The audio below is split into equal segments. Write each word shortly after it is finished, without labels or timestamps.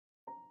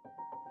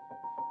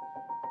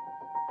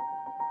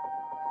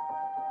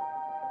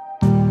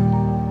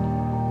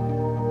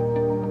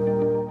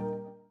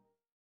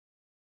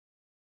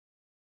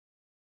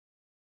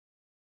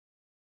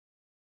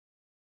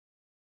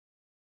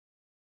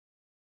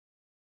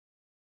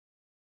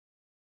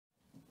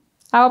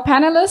Our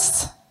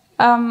panelists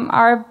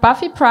are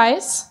Buffy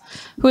Price,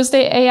 who's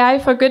the AI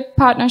for Good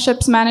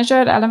Partnerships Manager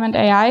at Element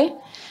AI,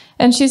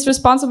 and she's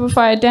responsible for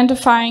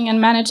identifying and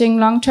managing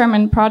long-term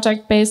and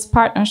project-based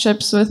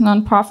partnerships with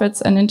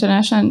nonprofits and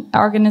international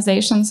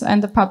organizations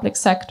and the public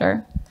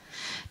sector.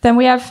 Then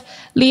we have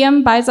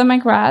Liam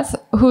Beiser-McGrath,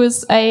 who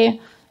is a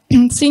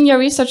Senior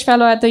Research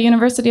Fellow at the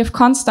University of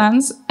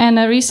Constance and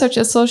a Research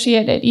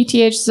Associate at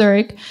ETH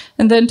Zurich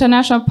in the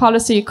International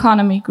Policy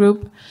Economy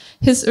Group.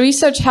 His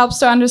research helps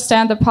to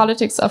understand the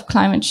politics of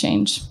climate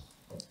change.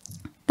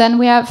 Then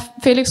we have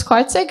Felix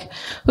Creutzig,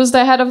 who's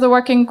the head of the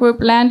working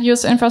group Land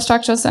Use,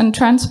 Infrastructures and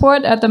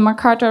Transport at the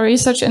Mercator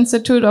Research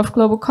Institute of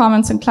Global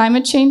Commons and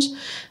Climate Change,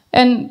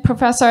 and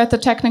professor at the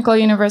Technical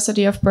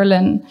University of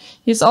Berlin.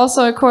 He's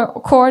also a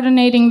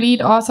coordinating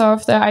lead author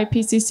of the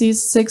IPCC's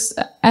 6th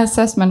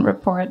assessment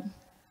report.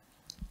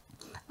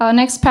 Our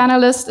next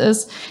panelist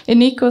is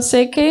Eniko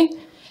Székely.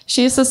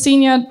 She is a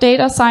senior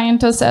data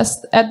scientist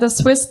at the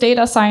Swiss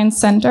Data Science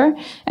Center,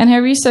 and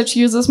her research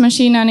uses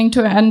machine learning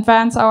to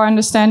advance our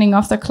understanding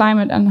of the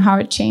climate and how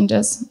it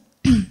changes.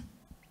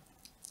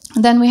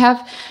 Then we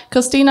have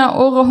Kristina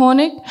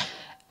Orehounig,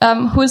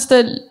 who is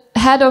the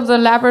head of the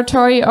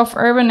Laboratory of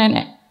Urban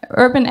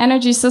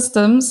Energy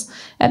Systems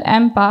at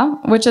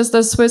Empa, which is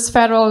the Swiss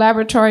Federal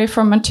Laboratory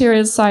for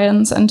Materials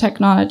Science and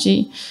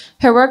Technology.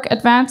 Her work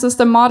advances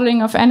the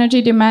modeling of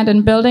energy demand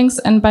in buildings,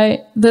 and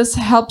by this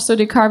helps to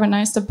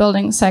decarbonize the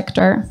building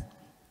sector.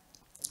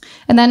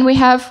 And then we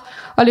have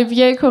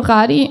Olivier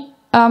Corradi,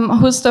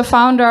 who's the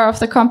founder of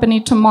the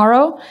company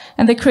Tomorrow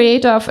and the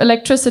creator of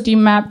Electricity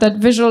Map that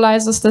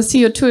visualizes the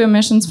CO2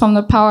 emissions from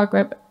the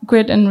power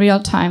grid in real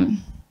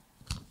time.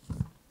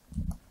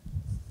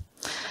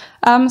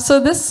 So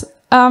this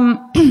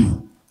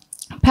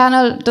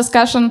panel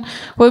discussion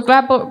will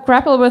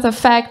grapple with the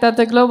fact that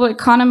the global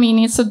economy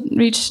needs to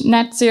reach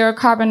net zero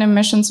carbon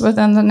emissions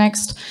within the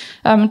next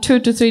 2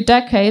 to 3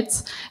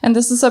 decades. And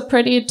this is a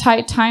pretty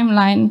tight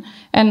timeline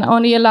and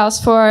only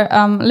allows for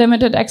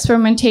limited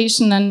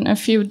experimentation and a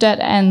few dead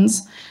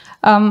ends.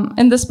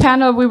 In this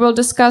panel, we will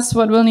discuss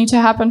what will need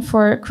to happen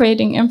for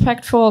creating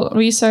impactful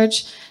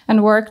research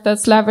and work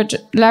that's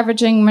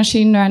leveraging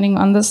machine learning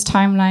on this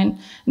timeline.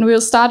 And we'll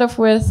start off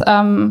with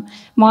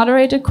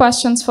moderated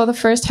questions for the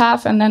first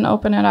half and then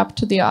open it up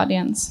to the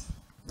audience.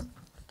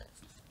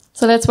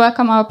 So let's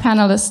welcome our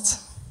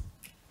panelists.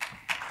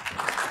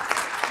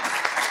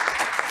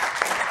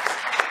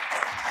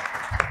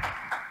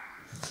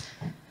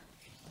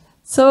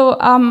 So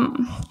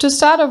to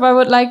start off, I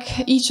would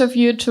like each of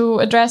you to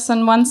address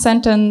in one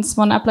sentence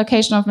one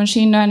application of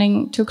machine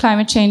learning to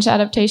climate change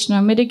adaptation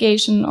or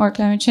mitigation or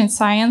climate change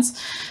science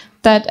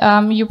that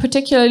you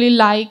particularly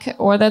like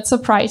or that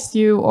surprised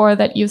you or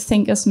that you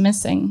think is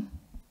missing.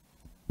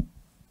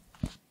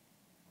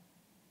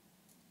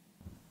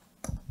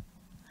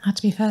 I had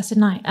to be first,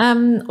 didn't I?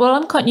 Well,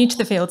 I'm quite new to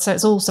the field, so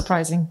it's all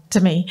surprising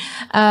to me.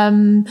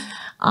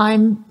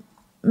 I'm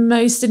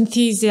most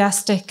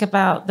enthusiastic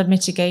about the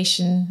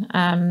mitigation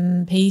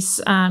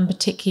piece,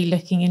 particularly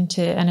looking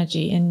into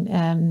energy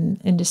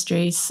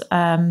industries,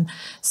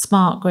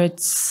 smart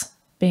grids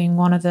being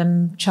one of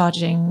them,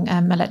 charging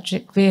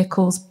electric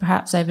vehicles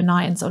perhaps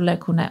overnight in sort of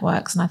local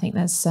networks. And I think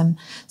there's some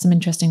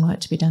interesting work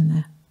to be done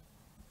there.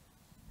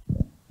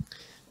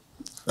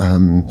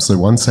 So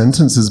one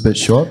sentence is a bit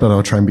short, but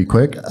I'll try and be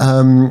quick.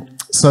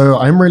 So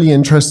I'm really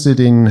interested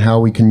in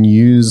how we can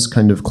use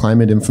kind of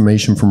climate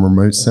information from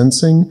remote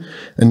sensing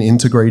and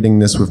integrating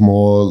this with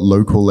more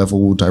local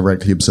level,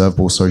 directly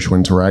observable social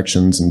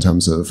interactions in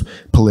terms of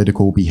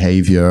political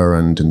behavior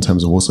and in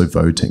terms of also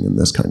voting and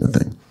this kind of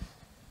thing.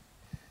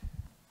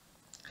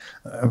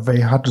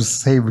 Very hard to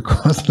say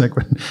because like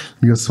when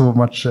you're so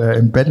much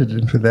embedded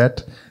into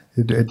that,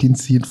 I didn't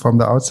see it from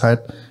the outside.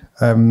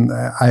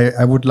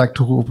 I would like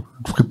to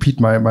repeat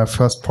my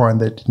first point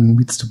that it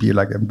needs to be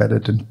like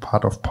embedded in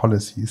part of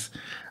policies.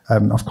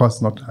 Of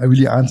course, not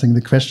really answering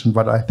the question,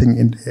 but I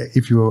think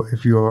if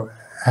you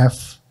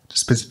have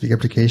specific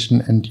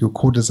application and you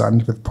co-design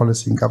it with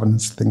policy and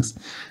governance things,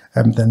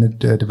 then it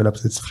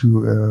develops its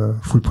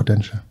full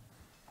potential.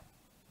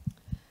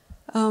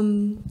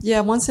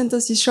 Yeah, one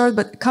sentence is short,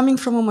 but coming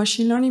from a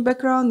machine learning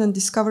background and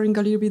discovering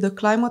a little bit the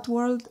climate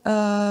world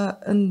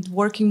and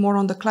working more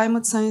on the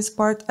climate science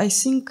part, I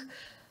think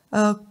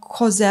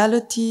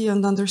causality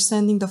and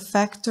understanding the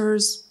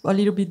factors a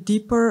little bit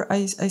deeper,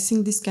 I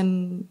think this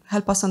can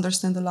help us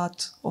understand a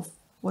lot of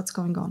what's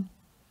going on.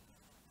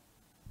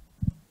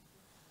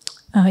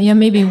 Yeah,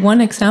 maybe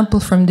one example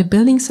from the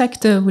building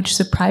sector, which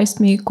surprised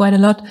me quite a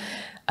lot,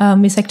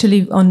 is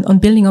actually on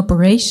building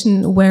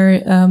operation,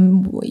 where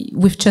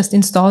with just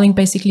installing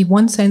basically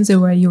one sensor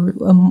where you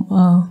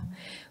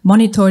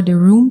monitor the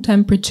room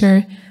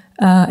temperature.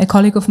 A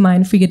colleague of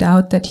mine figured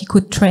out that he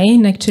could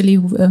train actually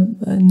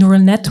a neural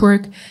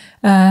network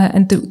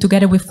and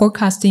together with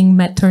forecasting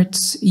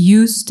methods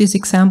use this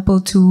example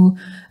to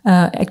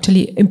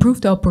actually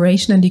improve the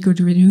operation, and he could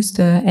reduce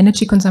the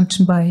energy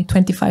consumption by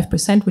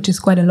 25%, which is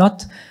quite a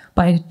lot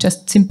by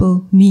just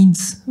simple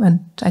means. And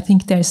I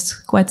think there's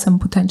quite some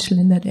potential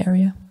in that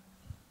area.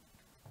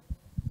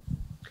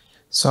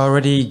 So I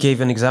already gave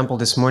an example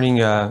this morning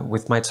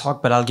with my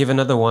talk, but I'll give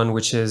another one,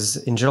 which is,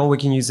 in general, we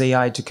can use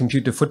AI to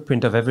compute the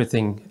footprint of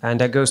everything. And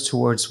that goes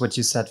towards what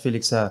you said,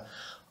 Felix,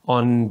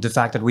 on the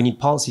fact that we need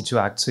policy to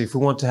act. So if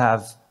we want to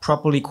have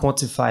properly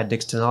quantified the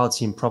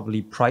externality and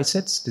properly price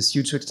it, this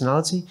CO2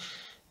 externality,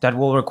 that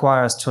will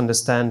require us to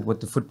understand what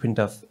the footprint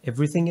of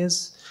everything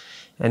is.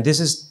 And this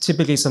is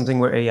typically something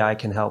where AI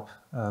can help.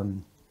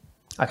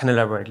 I can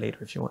elaborate later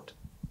if you want.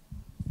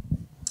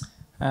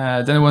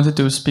 Then I wanted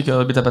to speak a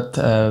little bit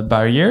about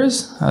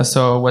barriers.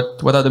 So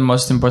what are the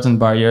most important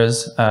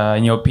barriers,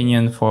 in your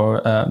opinion,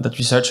 for that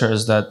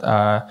researchers that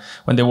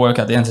when they work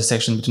at the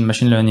intersection between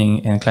machine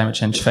learning and climate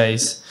change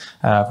face?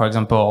 For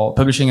example,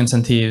 publishing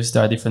incentives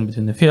that are different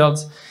between the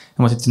fields.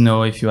 I wanted to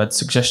know if you had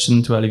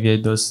suggestions to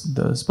alleviate those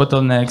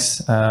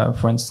bottlenecks.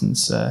 For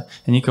instance,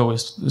 Eniko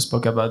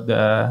spoke about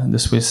the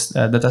Swiss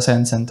Data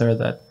Science Center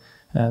that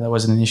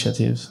was an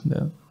initiative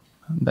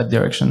that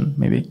direction,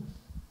 maybe.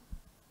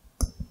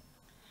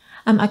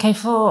 Okay,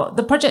 for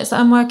the projects that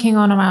I'm working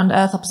on around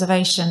Earth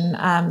observation,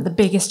 the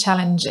biggest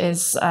challenge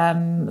is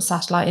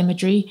satellite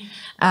imagery.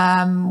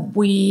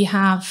 We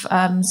have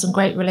some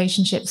great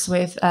relationships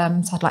with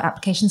Satellite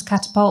Applications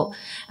Catapult,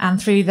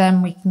 and through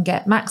them we can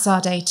get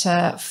Maxar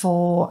data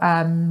for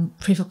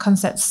proof of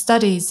concept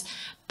studies,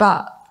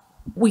 but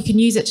we can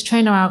use it to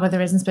train our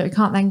algorithms, but we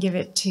can't then give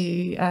it to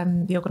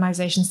the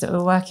organisations that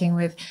we're working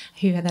with,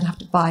 who then have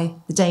to buy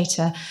the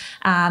data.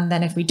 And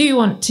then if we do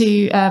want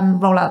to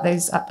roll out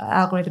those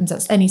algorithms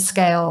at any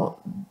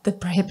scale, the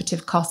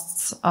prohibitive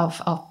costs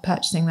of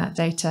purchasing that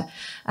data.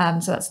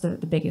 So that's the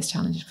biggest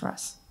challenge for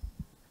us.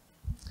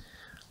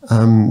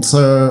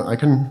 So I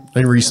can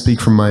really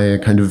speak from my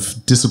kind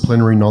of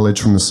disciplinary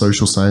knowledge from the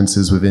social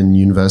sciences within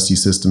university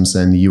systems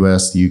in the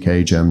US, the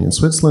UK, Germany, and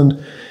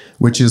Switzerland,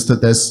 which is that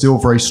there's still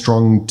very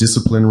strong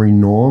disciplinary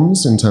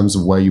norms in terms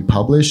of where you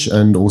publish,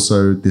 and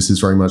also this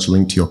is very much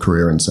linked to your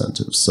career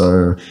incentives.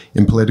 So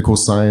in political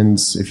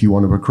science, if you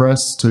want to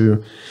progress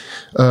to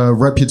a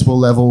reputable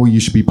level, you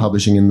should be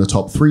publishing in the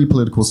top 3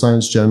 political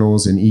science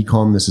journals. In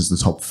econ, this is the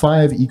top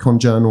 5 econ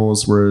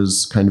journals,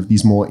 whereas kind of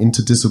these more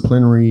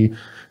interdisciplinary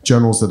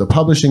journals that are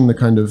publishing the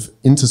kind of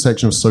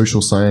intersection of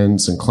social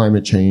science and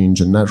climate change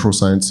and natural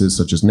sciences,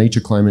 such as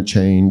nature, climate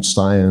change,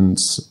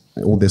 science,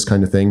 all this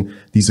kind of thing,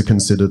 these are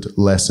considered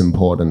less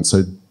important.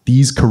 So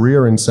these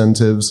career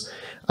incentives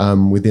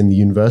within the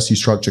university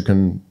structure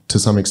can, to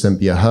some extent,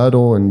 be a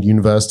hurdle, and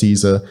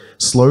universities are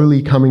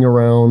slowly coming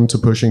around to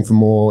pushing for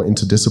more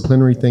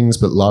interdisciplinary things,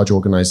 but large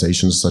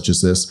organizations such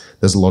as this,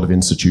 there's a lot of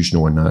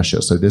institutional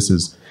inertia. So this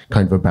is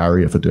kind of a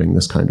barrier for doing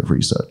this kind of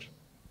research.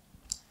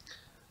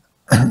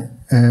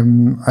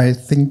 I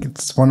think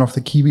it's one of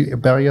the key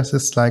barriers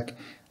is like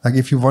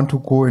if you want to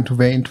go into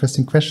very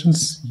interesting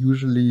questions,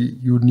 usually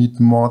you need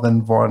more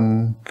than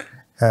one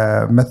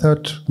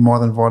method, more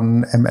than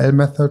one ML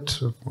method,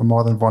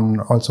 more than one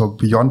also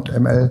beyond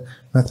ML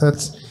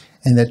methods.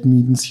 And that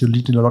means you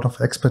need a lot of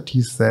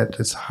expertise that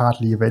is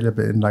hardly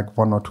available in like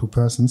 1 or 2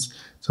 persons.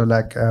 So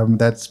like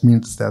that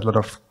means there's a lot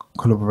of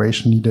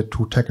collaboration needed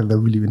to tackle the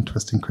really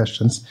interesting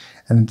questions.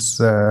 And it's,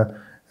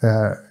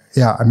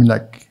 yeah, I mean,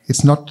 like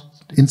it's not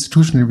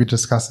institutionally we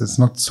discuss, it's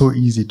not so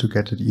easy to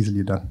get it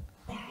easily done.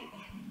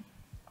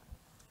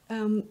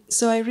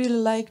 So I really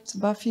liked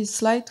Buffy's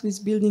slide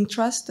with building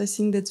trust. I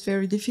think that's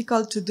very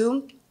difficult to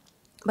do.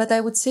 But I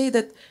would say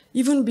that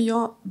even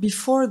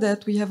before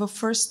that, we have a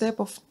first step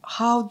of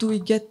how do we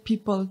get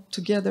people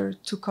together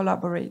to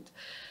collaborate.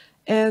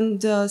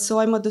 And so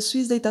I'm at the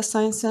Swiss Data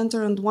Science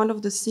Center, and one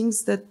of the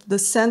things that the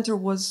center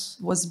was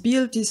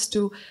built is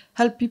to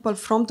help people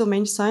from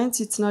domain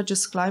science. It's not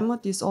just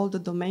climate, it's all the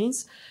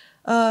domains.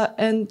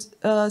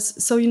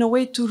 So in a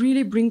way to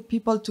really bring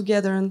people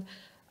together. And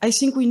I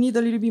think we need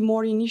a little bit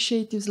more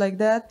initiatives like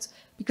that,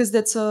 because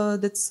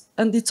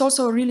and it's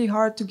also really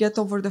hard to get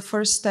over the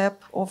first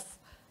step of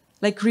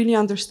like really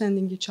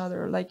understanding each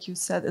other, like you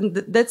said. And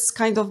that's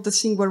kind of the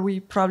thing where we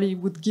probably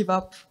would give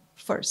up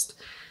first.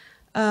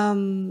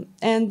 And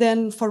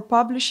then for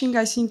publishing,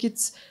 I think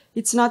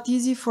it's not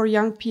easy for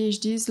young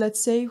PhDs, let's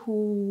say,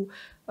 who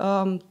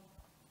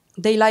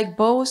they like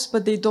both,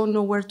 but they don't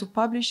know where to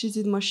publish. Is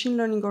it machine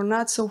learning or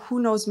not? So who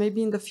knows,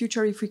 maybe in the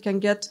future, if we can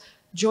get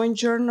joint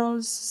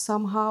journals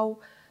somehow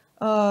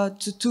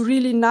to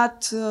really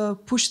not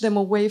push them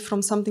away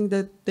from something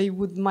that they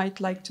might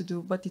like to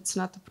do, but it's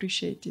not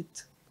appreciated.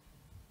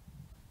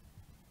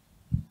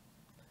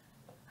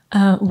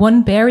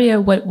 One barrier,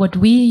 what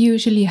we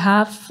usually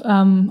have,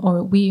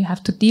 or we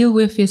have to deal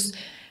with, is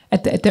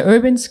at the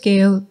urban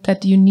scale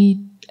that you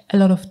need a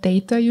lot of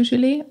data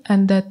usually,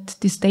 and that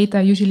this data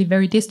are usually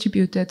very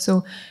distributed.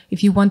 So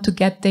if you want to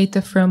get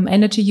data from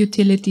energy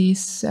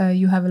utilities,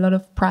 you have a lot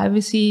of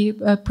privacy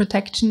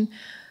protection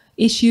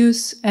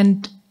issues,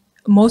 and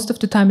most of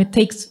the time it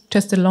takes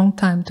just a long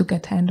time to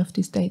get hand of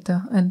this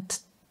data. And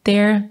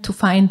there to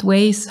find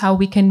ways how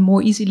we can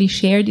more easily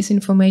share this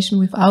information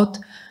without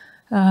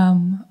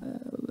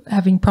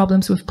having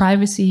problems with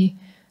privacy,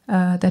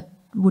 that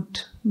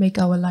would make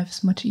our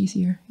lives much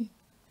easier.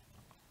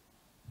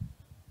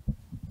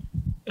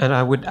 And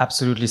I would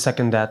absolutely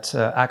second that.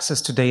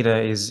 Access to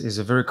data is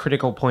a very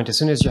critical point. As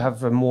soon as you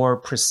have a more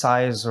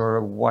precise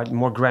or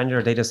more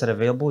granular data set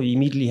available, you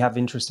immediately have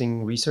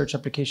interesting research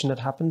application that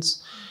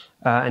happens.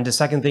 And the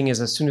second thing is,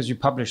 as soon as you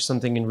publish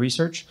something in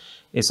research,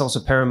 it's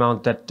also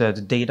paramount that the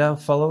data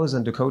follows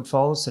and the code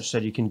follows, such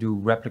that you can do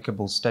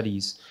replicable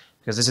studies.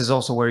 Because this is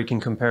also where you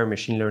can compare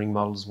machine learning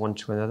models one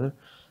to another.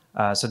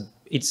 So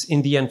it's,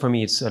 in the end, for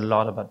me, it's a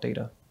lot about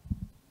data.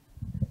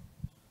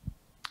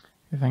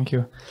 Thank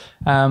you.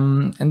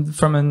 And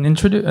from an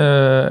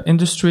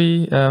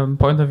industry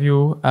point of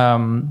view,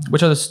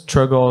 which are the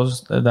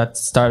struggles that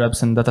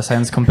startups and data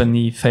science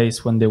companies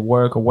face when they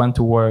work or want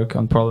to work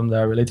on problems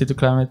that are related to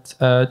climate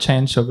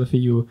change? So, Buffy,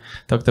 you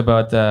talked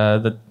about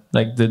the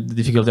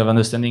difficulty of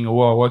understanding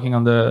or working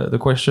on the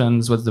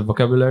questions. What's the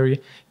vocabulary?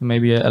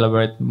 Maybe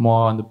elaborate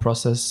more on the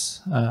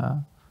process.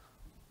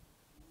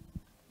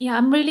 Yeah,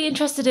 I'm really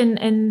interested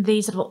in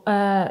these sort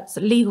of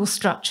legal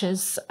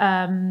structures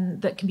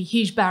that can be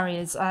huge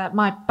barriers.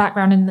 My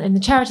background in the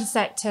charity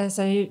sector,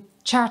 so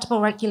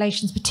charitable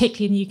regulations,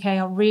 particularly in the UK,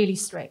 are really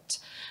strict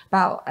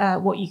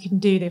about what you can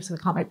do. They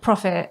can't make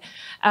profit,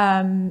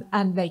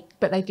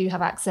 but they do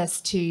have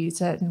access to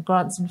certain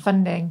grants and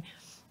funding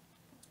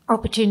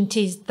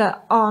opportunities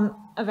that aren't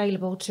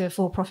available to a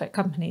for-profit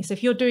company. So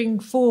if you're doing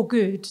for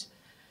good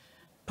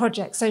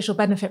projects, social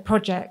benefit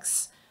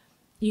projects,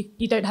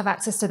 you don't have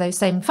access to those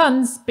same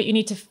funds, but you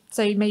need to,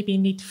 so maybe you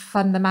need to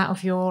fund them out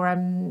of your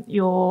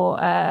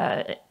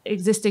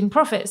existing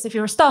profits. If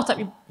you're a startup,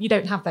 you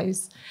don't have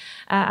those,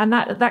 and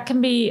that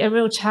can be a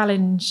real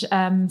challenge.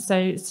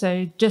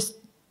 So just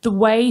the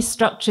way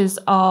structures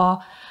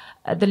are,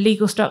 the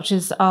legal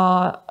structures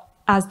are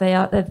as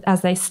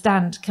they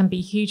stand, can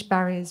be huge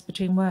barriers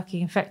between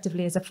working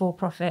effectively as a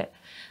for-profit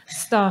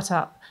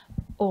startup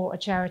or a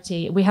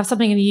charity. We have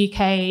something in the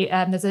UK.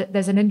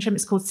 There's an interim.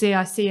 It's called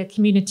CIC, a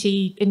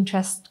community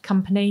interest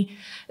company.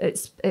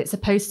 It's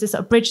supposed to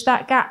sort of bridge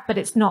that gap, but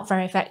it's not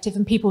very effective,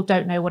 and people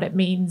don't know what it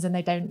means, and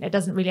it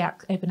doesn't really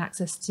open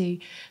access to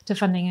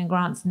funding and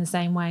grants in the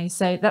same way.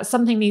 So that's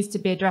something needs to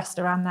be addressed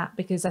around that,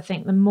 because I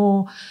think the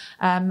more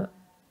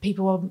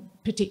people are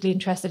particularly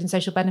interested in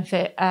social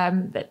benefit,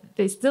 that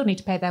they still need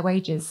to pay their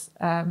wages,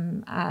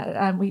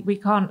 and we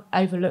can't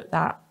overlook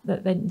that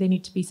they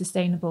need to be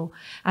sustainable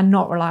and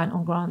not reliant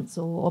on grants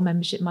or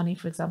membership money,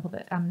 for example,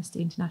 that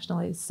Amnesty International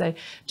is. So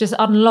just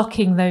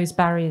unlocking those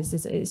barriers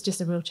is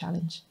just a real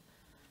challenge.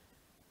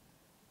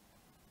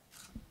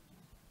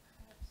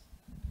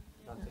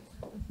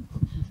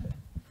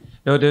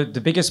 No, the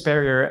biggest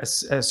barrier,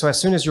 so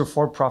as soon as you're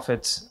for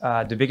profit,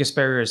 the biggest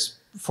barrier is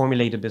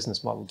formulate a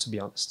business model, to be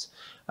honest.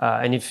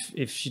 And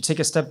if you take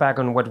a step back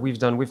on what we've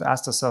done, we've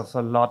asked ourselves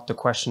a lot the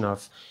question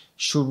of,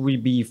 should we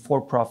be for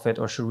profit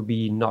or should we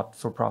be not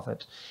for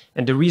profit?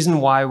 And the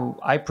reason why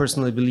I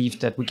personally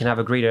believe that we can have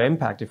a greater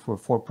impact if we're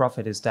for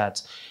profit is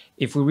that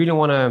if we really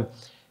want to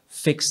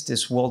fix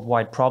this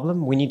worldwide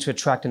problem, we need to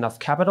attract enough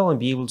capital and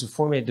be able to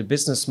formulate the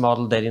business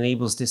model that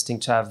enables this thing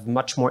to have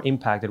much more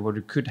impact than what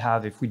it could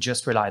have if we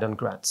just relied on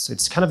grants. So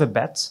it's kind of a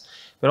bet,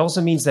 but it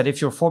also means that if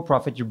you're for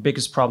profit, your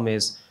biggest problem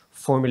is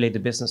formulate the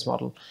business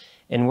model.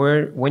 And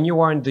when you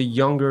are in the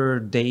younger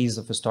days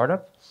of a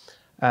startup,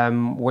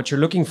 what you're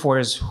looking for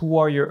is, who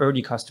are your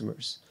early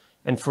customers?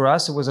 And for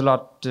us, it was a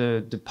lot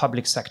the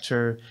public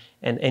sector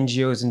and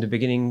NGOs in the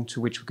beginning, to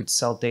which we could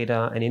sell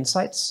data and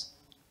insights.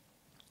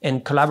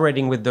 And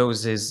collaborating with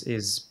those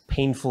is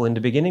painful in the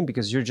beginning,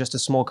 because you're just a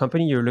small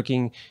company. You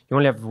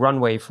only have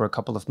runway for a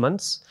couple of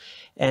months.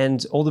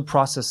 And all the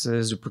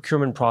processes, the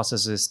procurement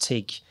processes,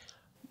 take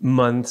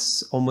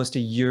months, almost a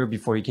year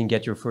before you can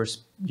get your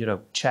first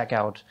check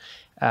out.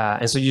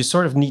 And so you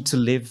sort of need to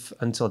live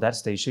until that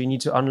stage. So you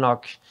need to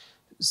unlock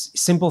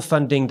simple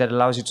funding that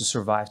allows you to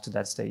survive to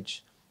that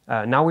stage.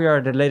 Now we are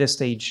at the latest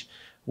stage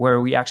where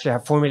we actually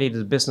have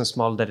formulated a business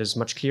model that is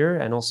much clearer,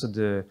 and also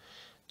the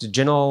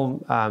general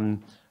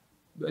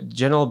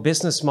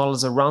business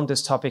models around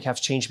this topic have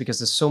changed, because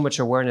there's so much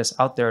awareness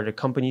out there that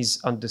companies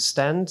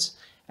understand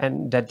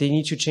and that they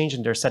need to change,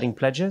 and they're setting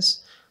pledges.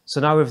 So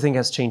now everything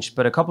has changed.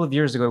 But a couple of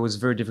years ago, it was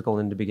very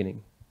difficult in the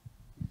beginning.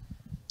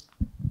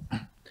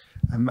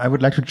 I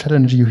would like to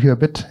challenge you here a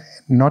bit,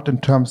 not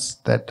in terms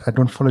that I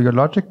don't follow your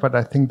logic, but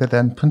I think that there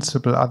are in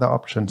principle other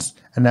options.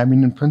 And I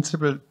mean in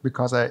principle,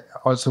 because I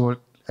also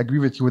agree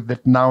with you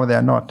that now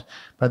they're not.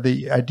 But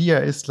the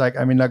idea is like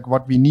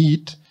what we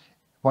need,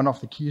 one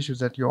of the key issues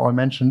that you all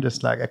mentioned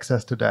is like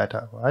access to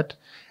data, right?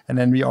 And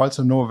then we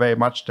also know very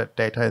much that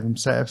data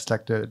themselves,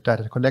 like the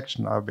data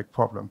collection, are a big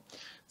problem.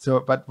 So,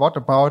 but what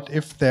about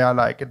if they are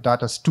like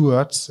data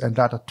stewards and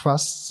data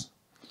trusts,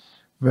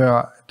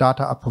 where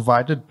data are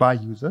provided by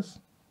users,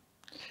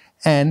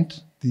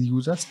 and the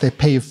users, they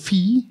pay a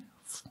fee,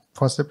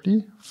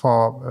 possibly,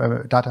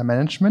 for data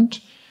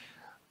management,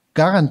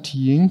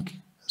 guaranteeing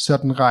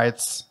certain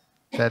rights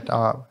that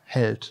are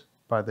held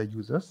by the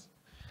users.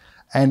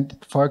 And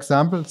for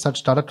example,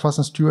 such data trusts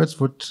and stewards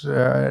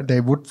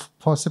would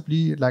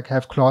possibly like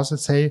have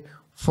clauses say,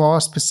 for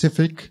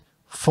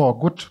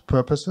good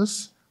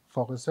purposes,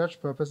 for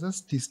research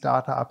purposes, these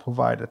data are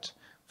provided.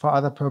 for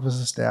other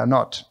purposes they are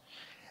not.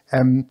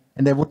 And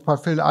they would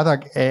fulfill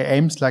other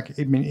aims, like,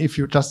 I mean, if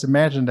you just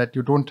imagine that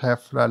you don't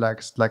have like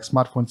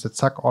smartphones that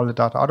suck all the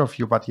data out of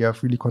you, but you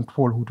have really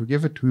control who to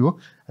give it to you.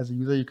 As a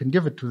user, you can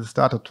give it to this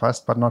data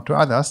trust, but not to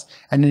others.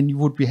 And then you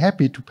would be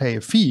happy to pay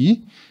a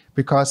fee,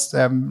 because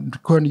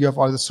currently you have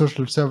all the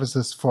social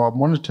services for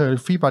monetary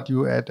fee, but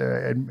you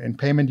in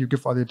payment you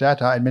give all the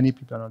data, and many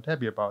people are not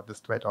happy about this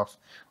trade-off.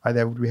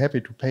 They would be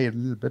happy to pay a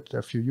little bit,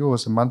 a few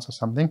euros a month or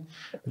something,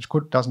 which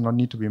does not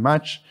need to be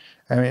much,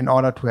 in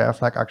order to have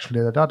like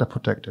actually the data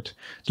protected.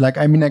 So like,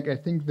 I mean, like, I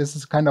think this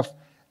is kind of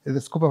the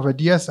scope of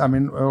ideas. I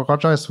mean,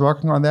 Roger is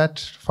working on that,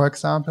 for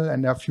example,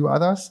 and there are a few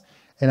others.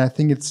 And I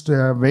think it's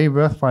very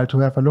worthwhile to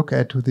have a look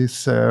at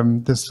these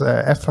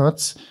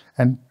efforts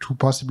and to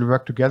possibly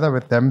work together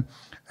with them,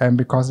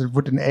 because it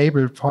would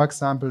enable, for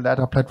example,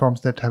 data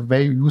platforms that have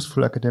very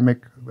useful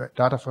academic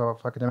data for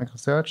academic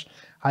research,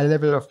 high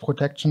level of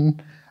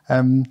protection,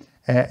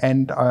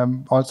 and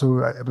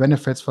also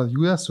benefits for the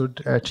users, so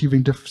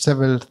achieving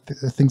several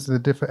things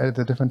at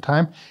a different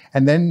time.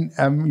 And then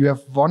you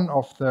have one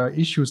of the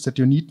issues that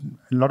you need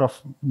a lot of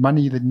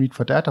money that you need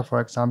for data, for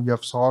example, you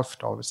have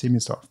solved or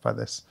semi-solved by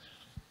this.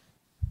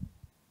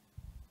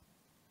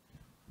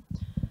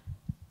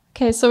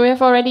 Okay, so we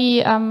have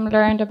already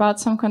learned about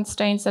some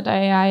constraints that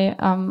AI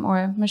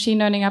or machine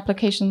learning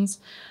applications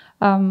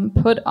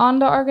put on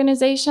the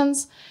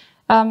organizations.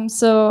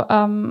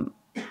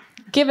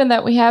 Given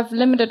that we have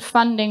limited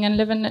funding and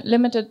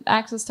limited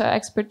access to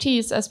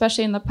expertise,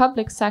 especially in the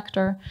public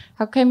sector,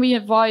 how can we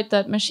avoid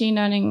that machine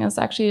learning is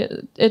actually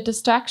a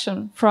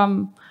distraction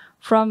from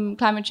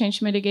climate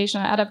change mitigation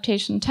or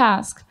adaptation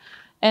tasks?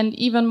 And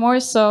even more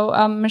so,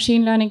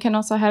 machine learning can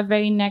also have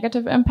very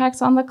negative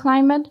impacts on the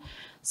climate.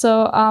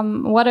 So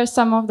what are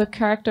some of the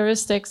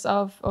characteristics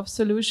of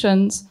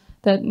solutions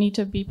that need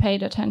to be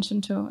paid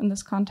attention to in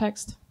this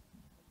context?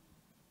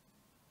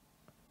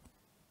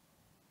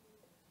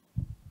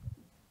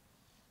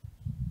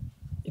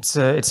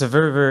 It's a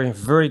very, very,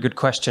 very good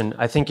question.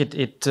 I think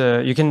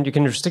you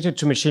can restrict it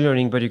to machine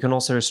learning, but you can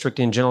also restrict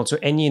it in general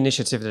to any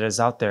initiative that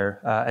is out there.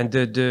 And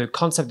the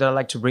concept that I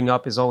like to bring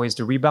up is always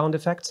the rebound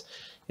effect,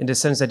 in the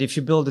sense that if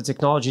you build a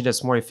technology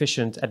that's more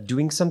efficient at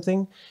doing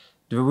something,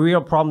 the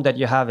real problem that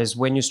you have is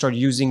when you start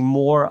using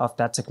more of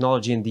that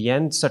technology in the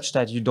end, such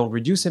that you don't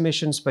reduce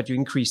emissions, but you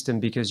increase them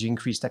because you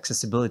increased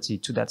accessibility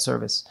to that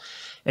service.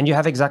 And you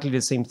have exactly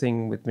the same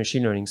thing with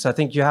machine learning. So I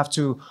think you have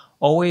to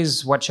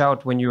always watch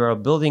out when you are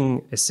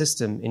building a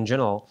system in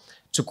general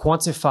to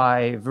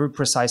quantify very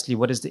precisely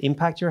what is the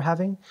impact you're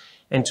having,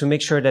 and to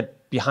make sure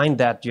that behind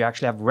that you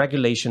actually have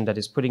regulation that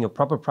is putting a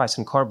proper price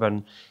on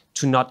carbon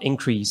to not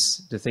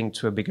increase the thing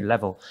to a bigger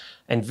level.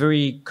 And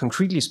very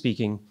concretely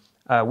speaking,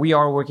 we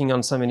are working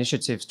on some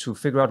initiatives to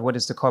figure out what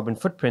is the carbon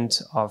footprint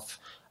of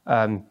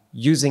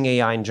using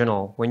AI in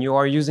general. When you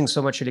are using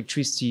so much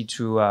electricity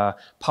to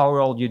power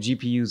all your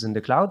GPUs in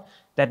the cloud,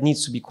 that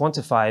needs to be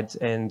quantified,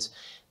 and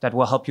that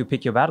will help you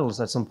pick your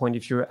battles at some point.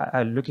 If you're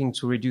looking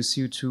to reduce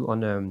CO2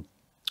 on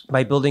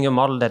by building a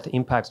model that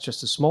impacts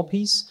just a small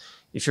piece,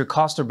 if your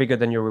costs are bigger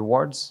than your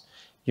rewards,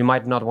 you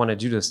might not want to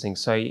do those things.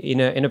 So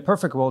in a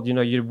perfect world, you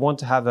know, you want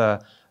to have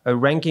a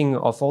ranking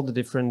of all the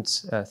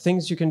different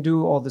things you can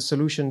do, all the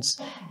solutions,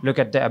 look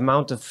at the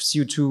amount of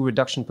CO2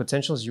 reduction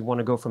potentials. You want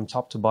to go from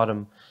top to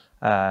bottom.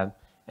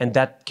 And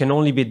that can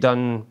only be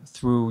done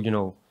through, you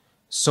know,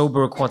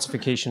 sober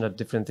quantification of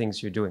different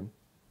things you're doing.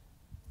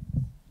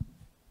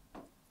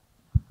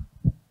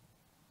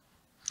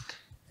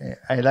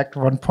 I liked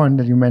one point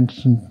that you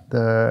mentioned,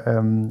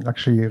 the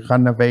actually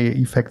runaway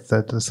effect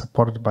that is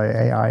supported by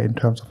AI in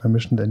terms of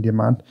emission and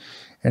demand.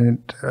 And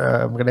it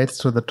relates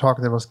to the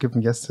talk that was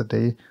given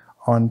yesterday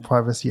on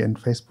privacy and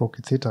Facebook,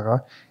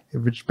 etc.,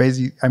 which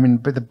basically, I mean,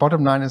 but the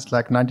bottom line is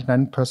like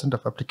 99%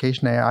 of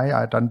application AI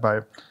are done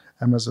by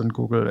Amazon,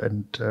 Google,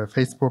 and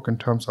Facebook in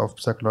terms of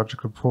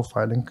psychological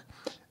profiling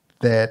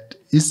that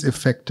is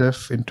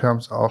effective in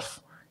terms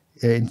of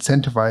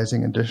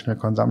incentivizing additional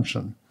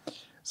consumption.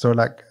 So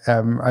like,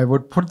 I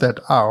would put that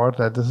out,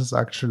 that this is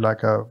actually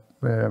like a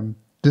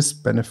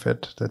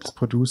disbenefit that's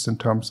produced in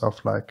terms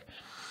of like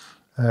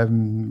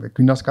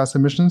greenhouse gas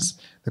emissions.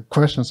 The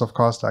question is, of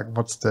course, like,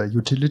 what's the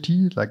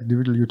utility, like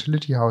individual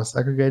utility, how it's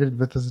aggregated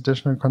with this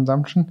additional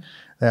consumption?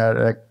 There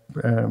are like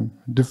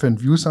different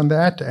views on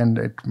that, and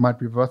it might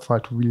be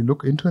worthwhile to really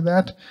look into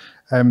that.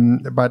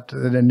 But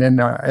then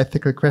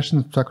ethical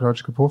questions,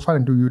 psychological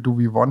profiling, do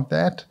we want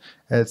that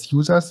as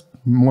users?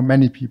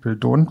 Many people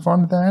don't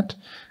want that.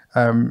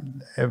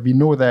 We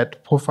know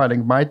that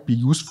profiling might be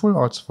useful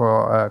also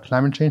for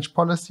climate change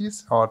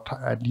policies, or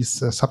at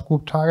least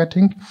subgroup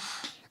targeting.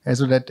 And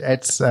so that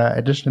adds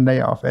additional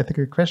layer of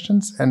ethical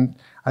questions. And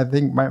I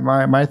think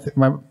my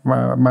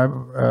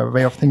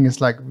way of thinking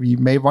is like, we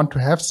may want to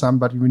have some,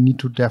 but we need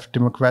to have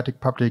democratic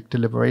public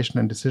deliberation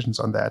and decisions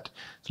on that.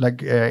 So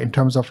like in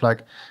terms of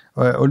like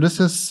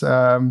Ulysses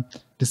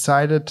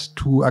decided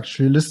to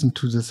actually listen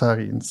to the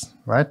sirens,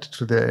 right?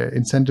 To the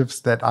incentives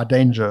that are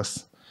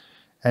dangerous.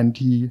 And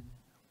he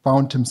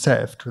bound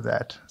himself to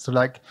that. So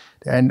like,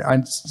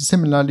 and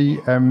similarly,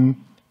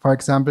 For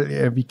example,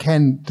 we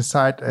can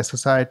decide as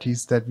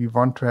societies that we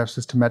want to have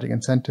systematic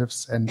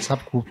incentives and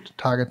subgroup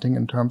targeting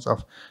in terms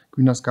of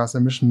greenhouse gas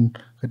emission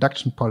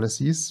reduction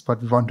policies,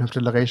 but we want to have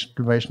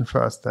declaration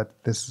first that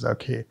this is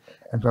okay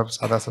and perhaps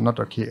others are not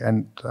okay.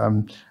 And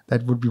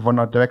that would be one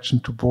direction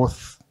to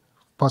both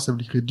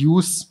possibly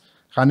reduce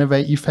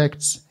runaway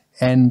effects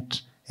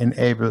and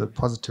enable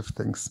positive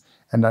things.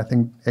 And I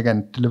think,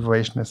 again,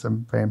 deliberation is a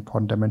very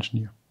important dimension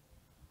here.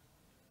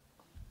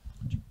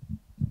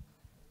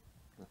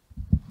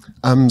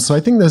 So I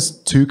think there's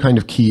two kind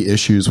of key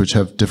issues which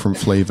have different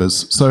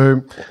flavors.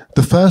 So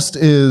the first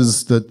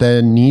is that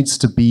there needs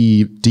to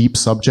be deep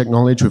subject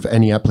knowledge with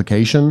any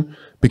application,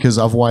 because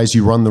otherwise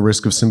you run the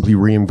risk of simply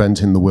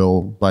reinventing the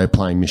wheel by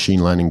applying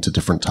machine learning to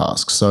different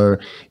tasks. So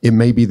it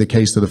may be the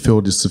case that a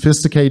field is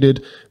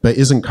sophisticated, but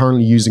isn't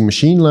currently using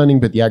machine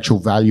learning, but the actual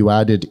value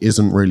added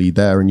isn't really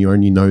there, and you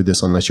only know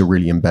this unless you're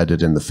really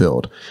embedded in the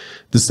field.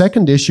 The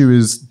second issue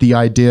is the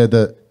idea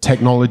that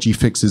technology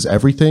fixes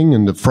everything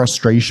and the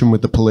frustration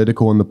with the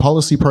political and the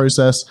policy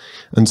process.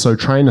 And so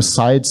trying to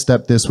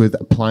sidestep this with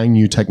applying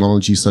new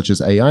technologies such as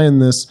AI in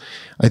this,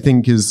 I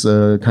think is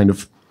a kind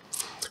of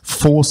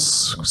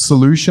force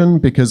solution,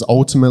 because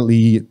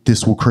ultimately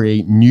this will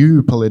create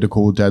new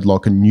political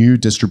deadlock and new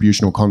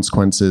distributional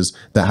consequences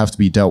that have to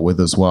be dealt with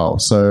as well.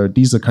 So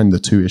these are kind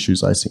of the two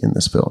issues I see in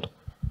this field.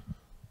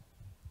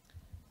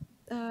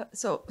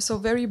 So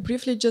very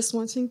briefly, just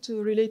one thing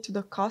to relate to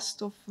the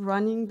cost of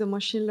running the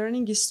machine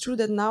learning. It's true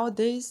that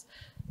nowadays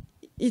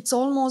it's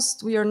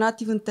almost, we are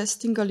not even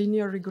testing a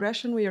linear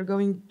regression. We are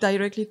going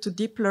directly to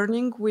deep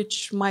learning,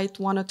 which might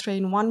want to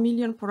train 1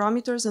 million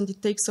parameters, and it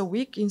takes a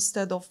week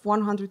instead of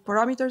 100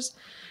 parameters.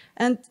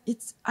 And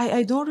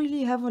I don't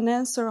really have an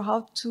answer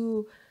how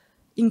to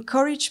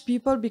encourage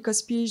people,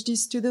 because PhD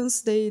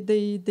students,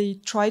 they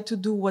try to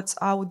do what's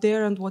out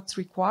there and what's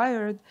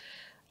required.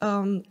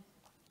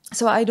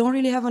 So I don't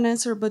really have an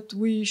answer, but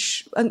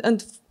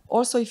and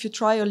also if you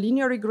try a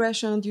linear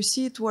regression and you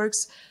see it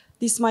works,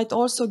 this might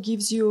also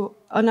gives you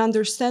an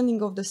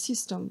understanding of the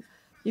system.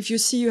 If you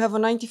see you have a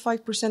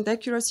 95%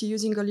 accuracy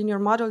using a linear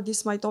model,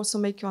 this might also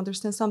make you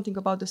understand something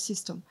about the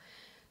system.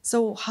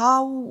 So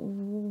how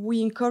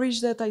we encourage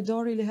that, I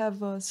don't really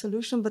have a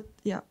solution, but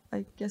yeah,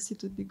 I guess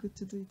it would be good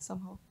to do it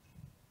somehow.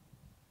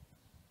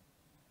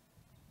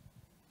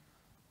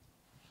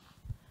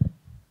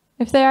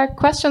 If there are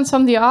questions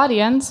from the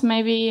audience,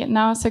 maybe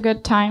now is a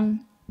good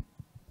time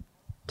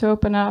to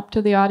open it up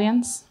to the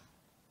audience.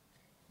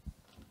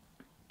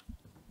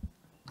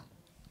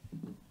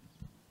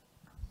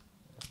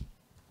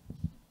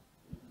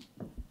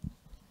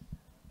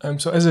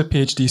 So as a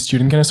PhD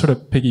student, can I sort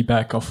of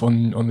piggyback off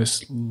on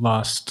this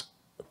last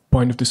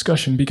point of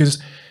discussion?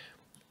 Because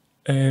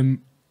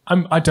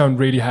I don't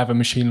really have a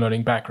machine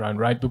learning background,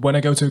 right? But when I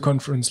go to a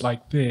conference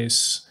like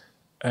this,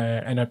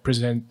 and I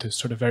present the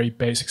sort of very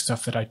basic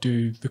stuff that I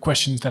do, the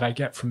questions that I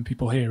get from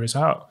people here is,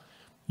 oh,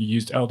 you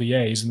used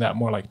LDA, isn't that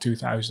more like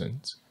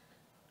 2000?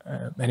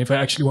 And if I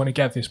actually want to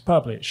get this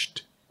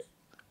published,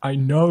 I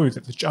know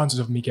that the chances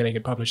of me getting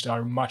it published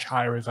are much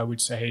higher if I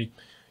would say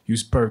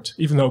use BERT,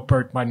 even though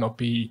BERT might not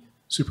be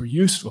super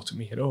useful to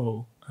me at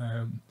all.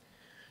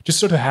 Just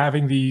sort of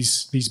having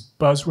these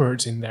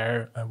buzzwords in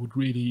there would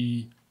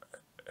really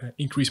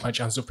increase my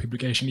chances of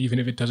publication, even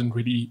if it doesn't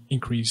really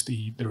increase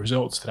the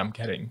results that I'm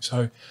getting.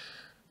 So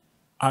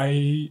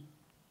I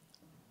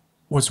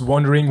was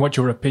wondering what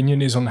your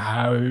opinion is on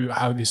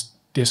how this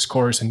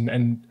discourse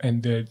and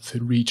the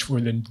reach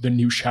for the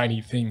new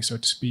shiny thing, so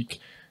to speak,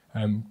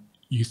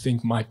 you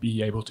think might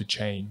be able to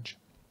change.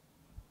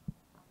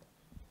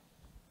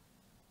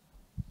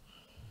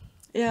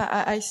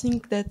 Yeah, I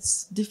think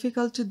that's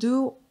difficult to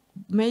do.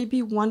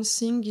 Maybe one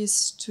thing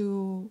is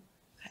to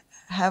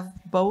have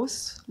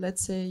both.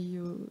 Let's say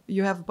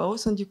you have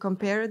both and you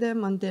compare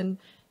them, and then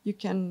you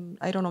can,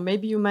 I don't know,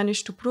 maybe you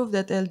manage to prove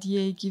that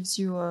LDA gives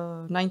you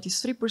a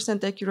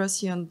 93%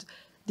 accuracy and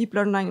deep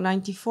learning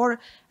 94%.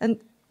 And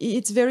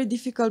it's very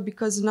difficult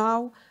because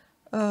now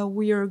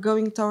we are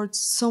going towards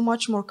so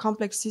much more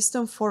complex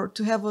system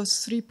to have a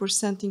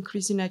 3%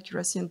 increase in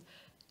accuracy. And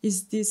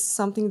is this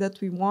something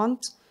that we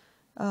want?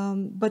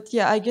 But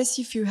yeah, I guess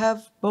if you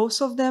have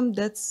both of them,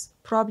 that's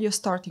probably a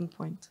starting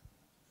point.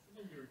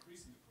 Then you're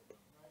increasing the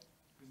problem, right?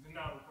 Because they're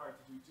now required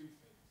to do two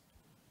things.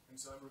 And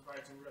so I'm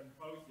required to run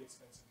both the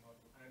expensive model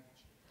and the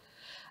cheap.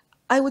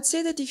 I would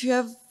say that if you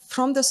have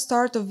from the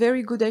start a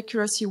very good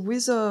accuracy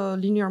with a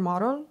linear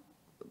model,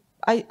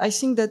 I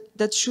think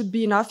that should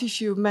be enough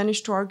if you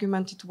manage to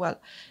argument it well.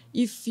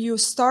 If you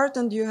start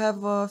and you have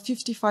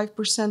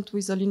 55%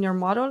 with a linear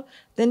model,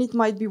 then it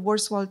might be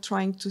worthwhile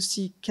trying to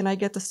see, can I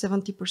get a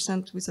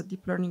 70% with a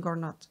deep learning or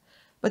not?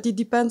 But it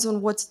depends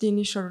on what's the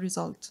initial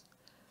result.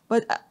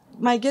 But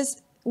my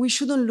guess, we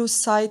shouldn't lose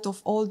sight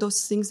of all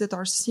those things that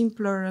are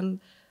simpler and,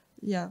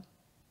 yeah.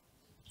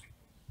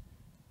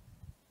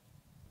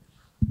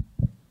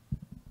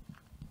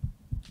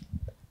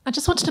 I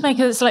just wanted to make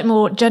a slightly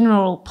more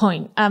general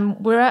point.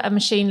 We're at a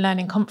machine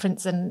learning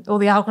conference and all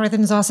the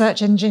algorithms, our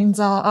search engines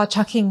are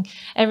chucking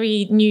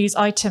every news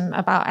item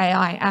about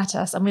AI at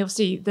us. And we'll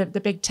see the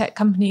big tech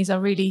companies are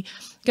really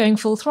going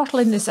full throttle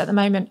in this at the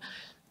moment.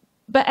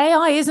 But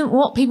AI isn't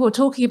what people are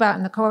talking about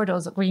in the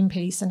corridors at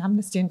Greenpeace and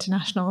Amnesty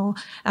International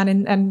and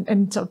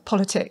in sort of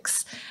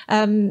politics.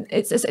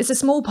 It's a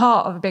small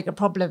part of a bigger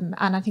problem.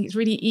 And I think it's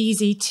really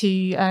easy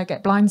to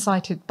get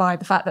blindsided by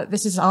the fact that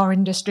this is our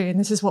industry and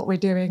this is what we're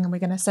doing and we're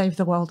going to save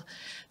the world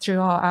through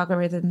our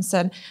algorithms.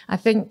 And I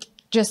think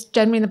just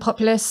generally in the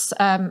populace,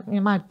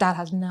 my dad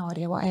has no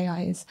idea what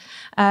AI is.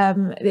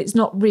 It's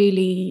not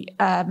really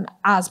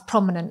as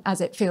prominent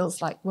as it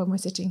feels like when we're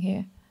sitting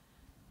here.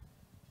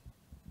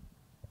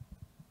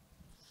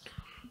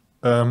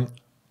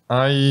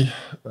 I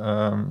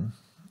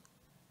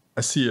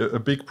see a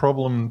big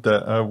problem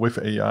that, with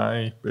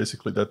AI,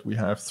 basically, that we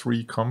have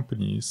 3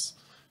 companies,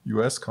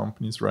 US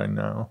companies right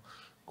now,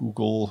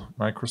 Google,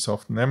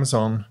 Microsoft, and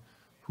Amazon,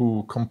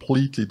 who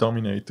completely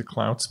dominate the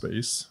cloud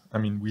space. I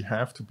mean, we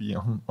have to be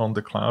on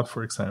the cloud,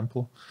 for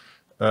example.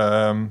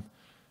 And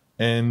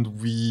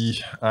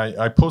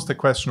I posed a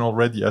question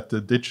already at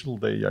the Digital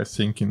Day, I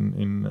think,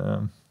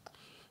 in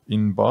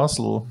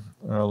Basel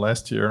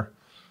last year.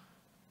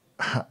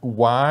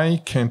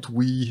 Why can't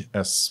we,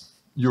 as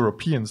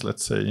Europeans,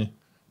 let's say,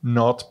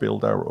 not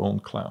build our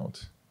own cloud?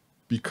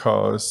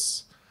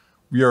 Because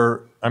we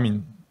are, I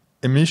mean,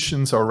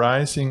 emissions are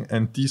rising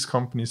and these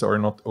companies are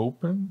not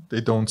open. They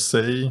don't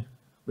say,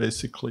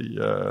 basically,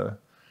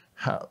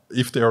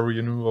 if they are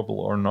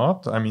renewable or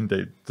not. I mean,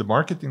 the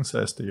marketing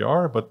says they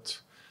are, but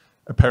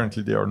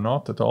apparently they are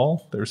not at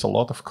all. There's a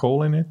lot of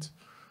coal in it.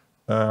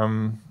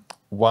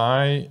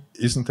 Why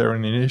isn't there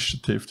an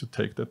initiative to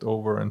take that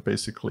over and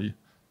basically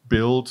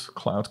build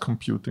cloud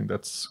computing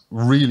that's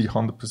really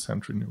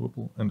 100%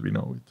 renewable, and we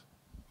know it?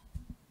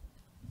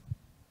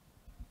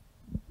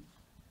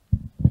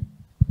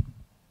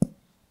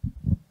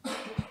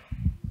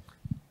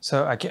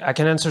 So I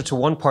can answer to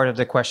one part of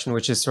the question,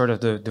 which is sort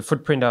of the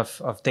footprint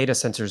of data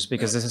centers,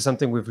 because this is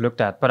something we've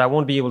looked at. But I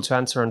won't be able to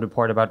answer on the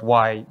part about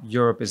why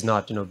Europe is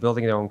not,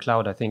 building their own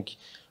cloud. I think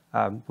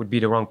would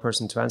be the wrong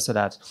person to answer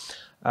that.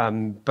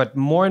 But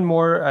more and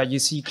more, you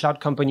see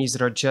cloud companies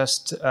that are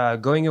just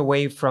going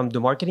away from the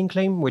marketing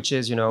claim, which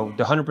is, the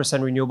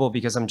 100% renewable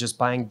because I'm just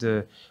buying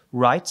the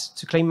right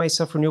to claim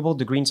myself renewable,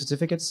 the green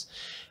certificates.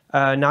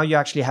 Now you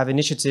actually have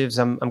initiatives.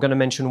 I'm going to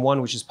mention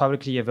one, which is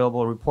publicly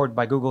available, a report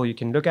by Google you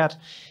can look at.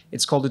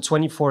 It's called the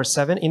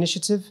 24/7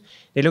 initiative.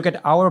 They look at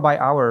hour by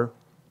hour,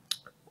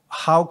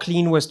 how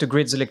clean was the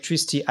grid's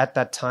electricity at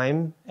that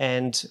time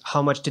and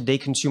how much did they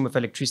consume of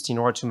electricity in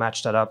order to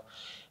match that up.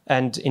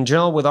 And in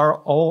general, with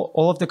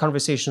all of the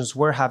conversations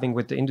we're having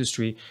with the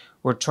industry,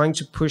 we're trying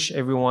to push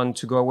everyone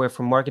to go away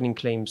from marketing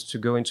claims to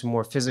go into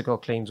more physical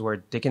claims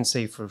where they can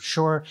say for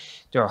sure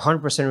they're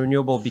 100%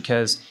 renewable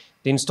because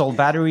they install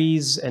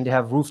batteries and they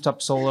have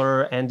rooftop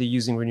solar and they're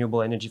using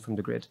renewable energy from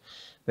the grid.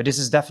 But this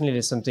is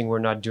definitely something we're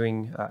not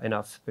doing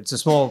enough. But it's a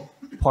small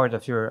part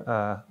of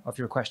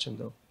your question,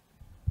 though.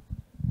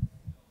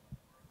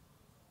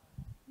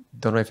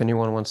 Don't know if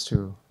anyone wants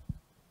to.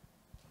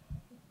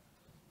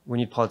 We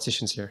need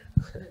politicians here.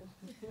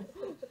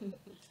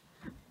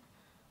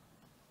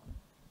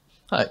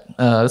 Hi.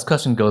 This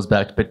question goes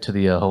back a bit to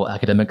the whole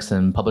academics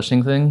and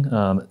publishing thing.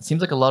 It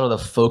seems like a lot of the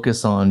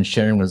focus on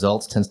sharing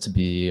results tends to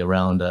be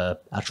around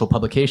actual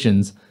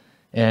publications.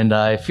 And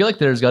I feel like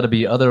there's got to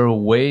be other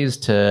ways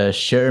to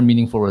share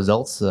meaningful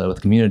results with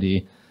the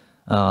community,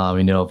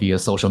 via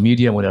social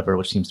media and whatever,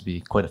 which seems to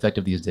be quite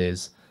effective these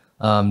days.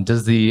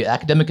 Does the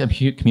academic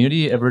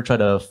community ever try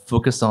to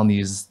focus on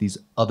these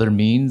other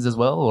means as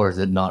well, or is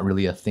it not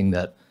really a thing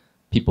that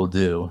people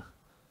do?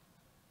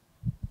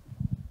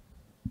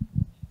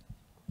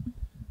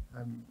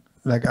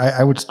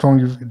 I would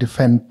strongly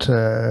defend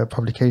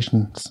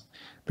publications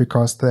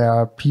because they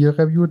are peer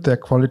reviewed, they're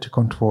quality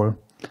control,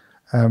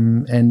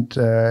 and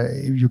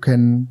you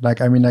can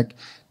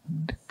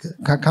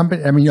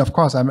company. I mean, of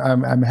course,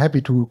 I'm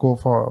happy to go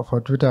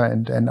for Twitter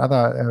and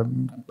other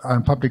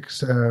public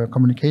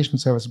communication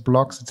service,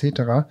 blogs,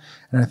 etc.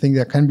 And I think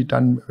that can be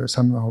done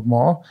somehow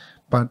more.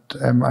 But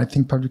I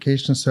think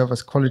publications serve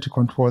as quality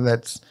control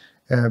that's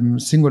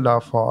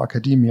singular for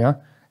academia,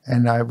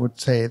 and I would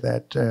say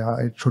that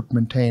it should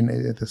maintain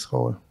this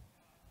role.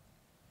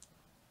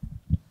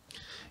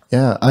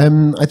 Yeah,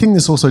 I think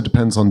this also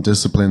depends on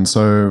discipline.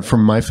 So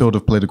from my field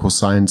of political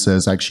science,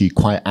 there's actually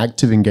quite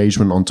active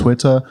engagement on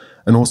Twitter,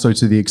 and also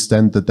to the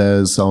extent that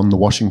there's on the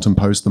Washington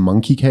Post, the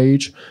Monkey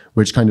Cage,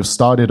 which kind of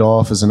started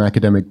off as an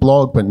academic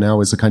blog, but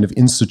now is a kind of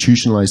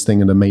institutionalized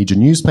thing in a major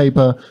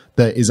newspaper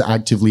that is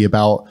actively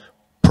about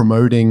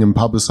promoting and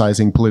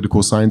publicizing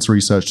political science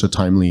research to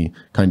timely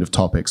kind of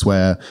topics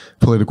where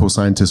political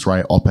scientists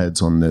write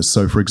op-eds on this.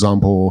 So for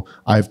example,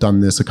 I've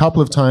done this a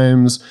couple of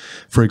times.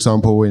 For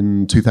example,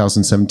 in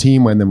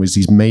 2017, when there was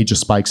these major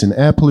spikes in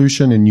air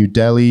pollution in New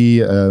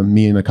Delhi,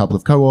 me and a couple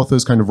of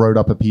co-authors kind of wrote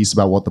up a piece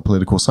about what the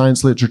political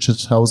science literature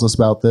tells us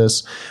about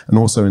this. And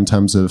also in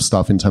terms of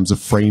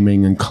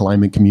framing and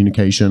climate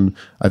communication,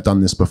 I've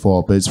done this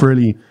before, but it's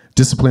really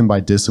discipline by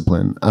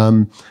discipline.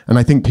 And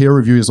I think peer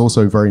review is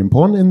also very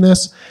important in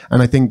this.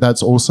 And I think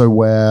that's also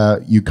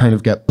where you kind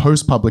of get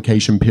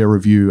post-publication peer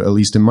review, at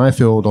least in my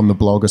field, on the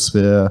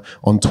blogosphere,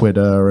 on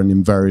Twitter, and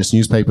in various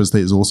newspapers, that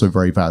is also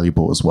very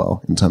valuable as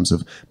well in terms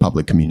of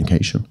public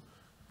communication.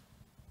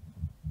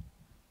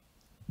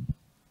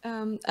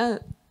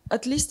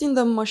 At least in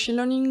the machine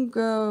learning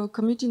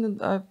community,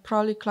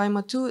 probably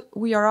climate too,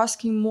 we are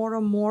asking more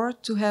and more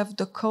to have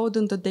the code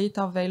and the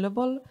data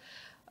available.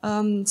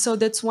 So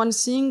that's one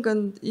thing,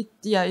 and it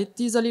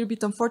is a little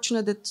bit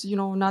unfortunate that, you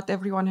know, not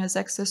everyone has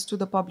access to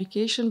the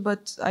publication,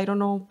 but I don't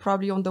know,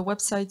 probably on the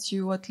website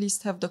you at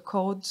least have the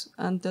code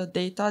and the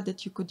data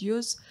that you could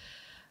use.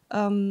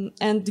 And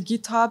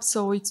GitHub,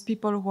 so it's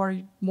people who are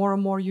more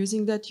and more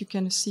using that, you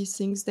can see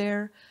things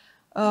there.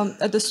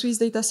 At the Swiss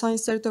Data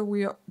Science Center,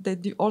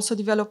 they're also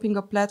developing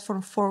a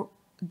platform for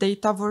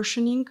data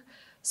versioning,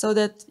 so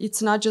that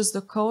it's not just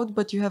the code,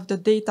 but you have the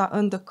data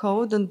and the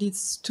code, and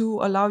these two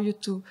allow you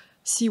to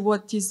see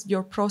what is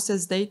your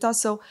process data.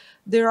 So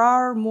there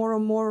are more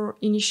and more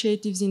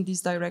initiatives in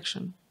this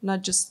direction,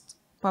 not just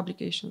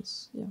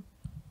publications. Yeah.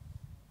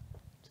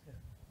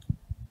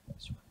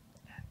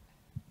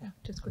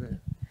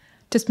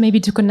 Just maybe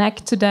to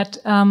connect to that,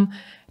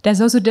 there's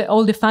also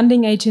all the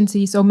funding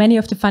agencies, or many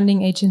of the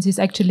funding agencies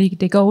actually,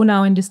 they go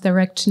now in this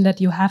direction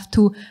that you have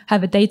to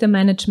have a data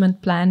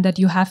management plan, that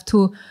you have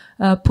to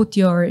put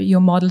your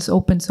models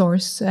open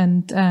source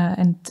and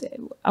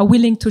are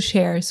willing to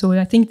share. So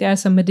I think there are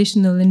some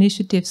additional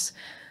initiatives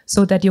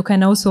so that you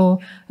can also,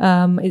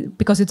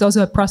 because it's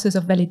also a process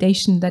of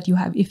validation that you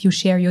have, if you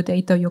share your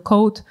data, your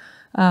code,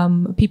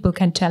 people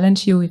can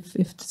challenge you if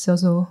it's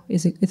also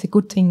is a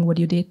good thing what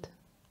you did.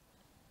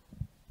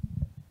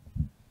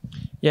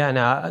 Yeah, and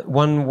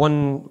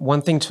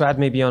one thing to add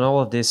maybe on all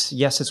of this,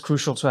 yes, it's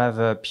crucial to have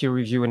a peer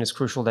review, and it's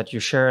crucial that you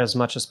share as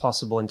much as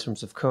possible in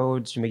terms of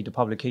codes, you make the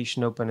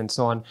publication open and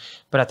so on.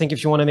 But I think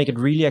if you want to make it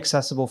really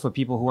accessible for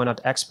people who are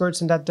not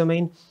experts in that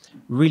domain,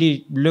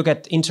 really look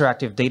at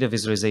interactive data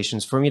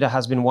visualizations. For me, that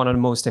has been one of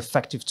the most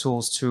effective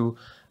tools to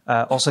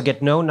also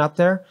get known out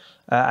there.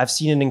 I've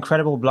seen an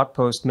incredible blog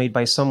post made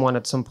by someone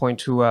at some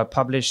point who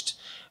published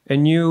a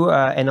new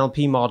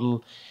NLP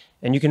model.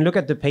 And you can look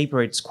at the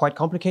paper, it's quite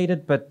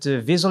complicated, but the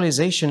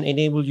visualization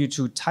enables you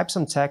to type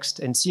some text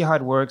and see how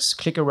it works,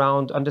 click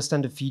around,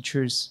 understand the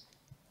features,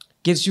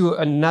 gives you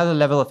another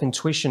level of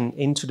intuition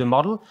into the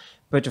model.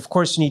 But of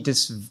course, you need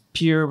this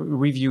peer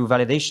review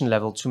validation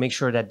level to make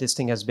sure that this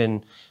thing has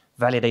been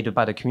validated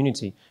by the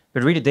community.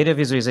 But really, data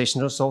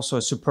visualization is also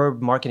a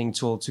superb marketing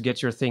tool to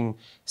get your thing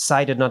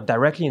cited, not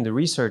directly in the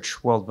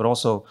research world, but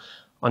also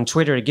on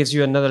Twitter. It gives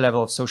you another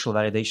level of social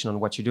validation on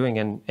what you're doing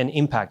and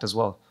impact as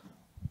well.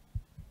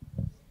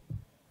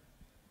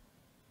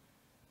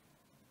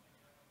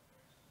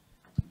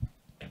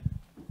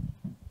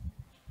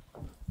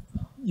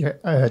 Yeah,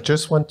 I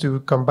just want to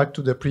come back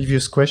to the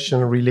previous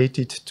question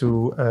related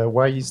to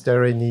why is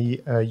there any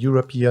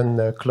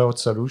European cloud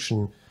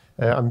solution?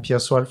 I'm Pierre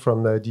Soal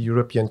from the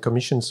European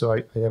Commission, so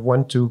I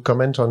want to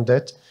comment on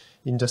that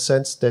in the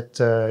sense that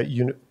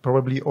you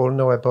probably all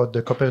know about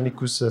the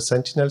Copernicus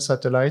Sentinel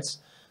satellites.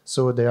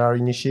 So there are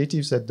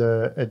initiatives at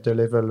the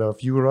level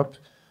of Europe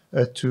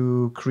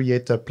to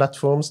create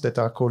platforms that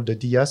are called the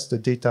DIAS, the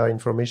Data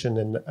Information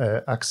and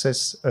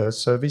Access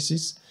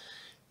Services.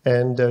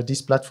 And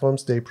these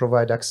platforms, they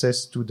provide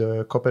access to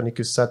the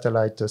Copernicus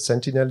satellite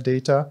Sentinel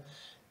data.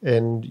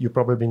 And you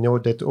probably know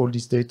that all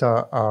these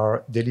data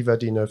are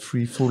delivered in a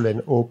free, full,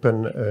 and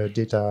open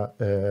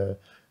data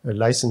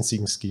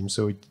licensing scheme.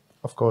 So,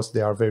 of course,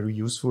 they are very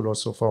useful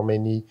also for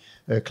many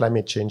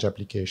climate change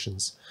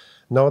applications.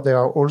 Now, there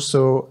are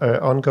also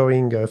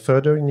ongoing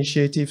further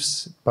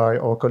initiatives by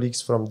our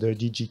colleagues from the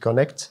DG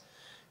Connect.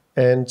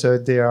 And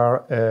they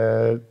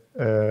are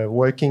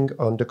working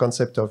on the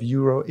concept of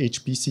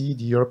EuroHPC,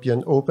 the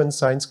European Open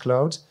Science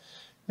Cloud.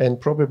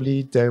 And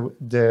probably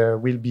there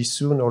will be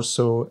soon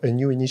also a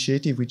new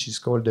initiative, which is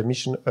called the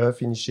Mission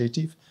Earth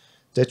Initiative,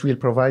 that will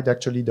provide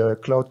actually the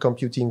cloud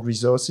computing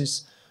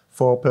resources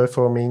for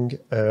performing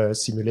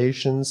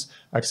simulations,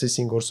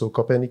 accessing also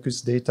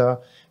Copernicus data.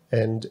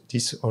 And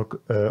this,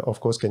 of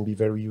course, can be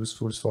very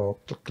useful for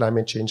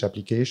climate change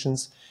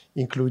applications,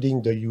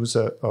 including the use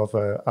of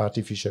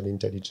artificial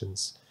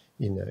intelligence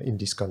in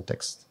this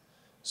context.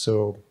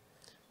 So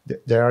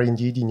there are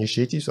indeed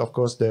initiatives. Of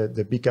course,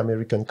 the big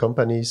American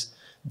companies,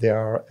 they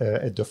are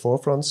at the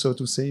forefront, so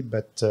to say,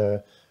 but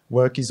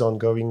work is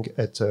ongoing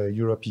at a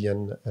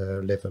European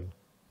level.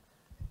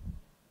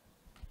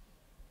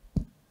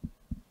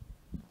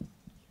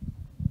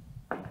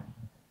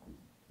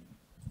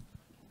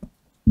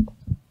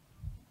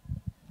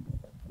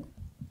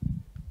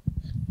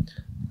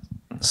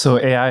 So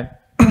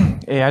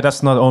AI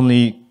does not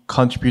only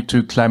contribute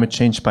to climate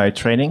change by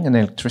training and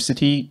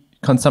electricity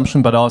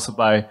consumption, but also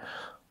by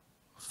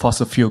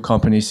fossil fuel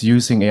companies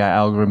using AI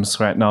algorithms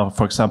right now,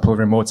 for example,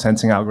 remote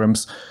sensing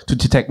algorithms to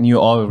detect new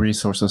oil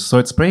resources. So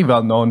it's pretty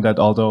well known that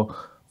although,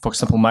 for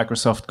example,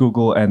 Microsoft,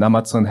 Google, and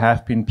Amazon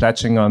have been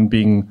pledging on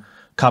being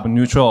carbon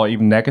neutral or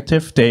even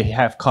negative, they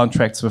have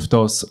contracts with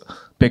those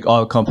big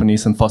oil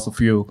companies and fossil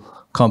fuel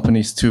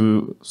companies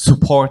to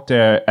support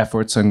their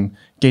efforts in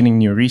gaining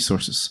new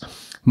resources.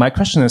 My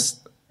question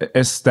is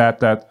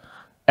that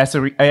as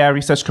an AI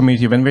research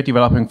community, when we're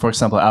developing, for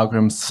example,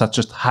 algorithms such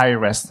as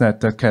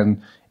high-resnet that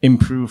can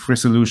improve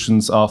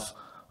resolutions of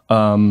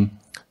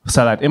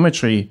satellite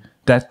imagery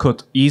that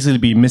could easily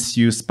be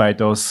misused by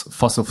those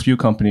fossil fuel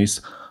companies,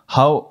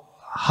 how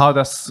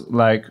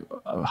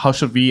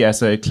should we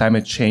as a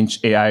climate change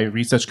AI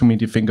research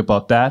community think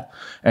about that?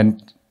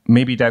 And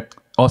maybe that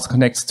also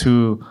connects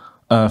to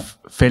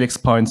Felix's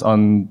points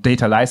on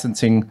data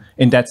licensing.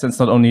 In that sense,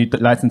 not only the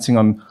licensing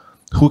on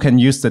who can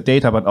use the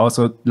data, but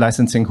also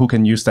licensing who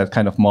can use that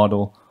kind of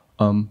model.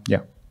 Yeah.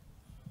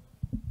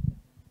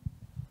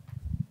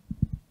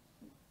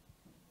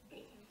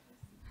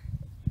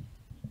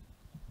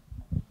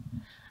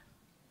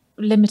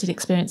 Limited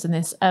experience in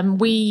this.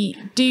 We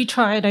do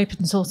try and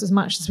open source as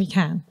much as we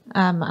can,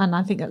 and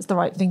I think that's the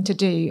right thing to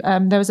do.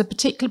 There was a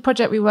particular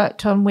project we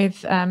worked on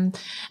with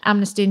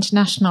Amnesty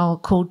International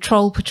called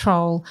Troll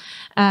Patrol,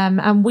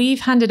 and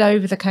we've handed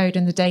over the code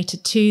and the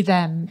data to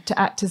them to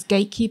act as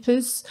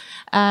gatekeepers.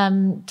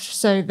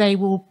 So they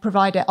will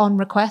provide it on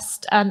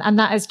request, and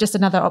that is just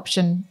another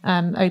option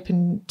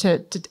open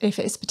to if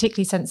it's a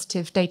particularly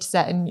sensitive data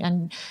set,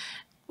 and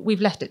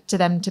we've left it to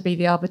them to be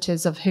the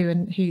arbiters of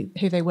who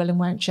they will and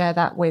won't share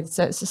that with.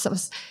 So it's a sort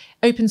of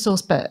open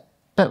source, but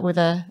with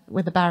a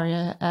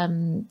barrier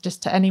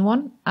just to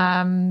anyone.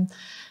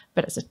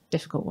 But it's a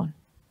difficult one.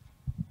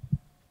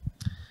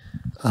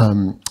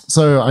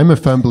 So I'm a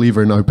firm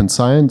believer in open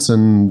science,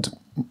 and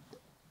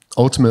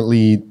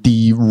ultimately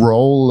the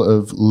role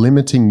of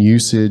limiting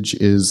usage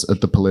is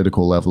at the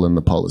political level and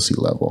the policy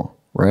level.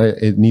 Right?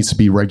 It needs to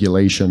be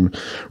regulation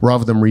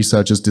rather than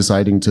researchers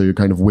deciding to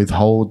kind of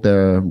withhold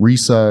their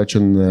research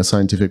and their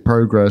scientific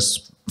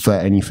progress for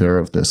any fear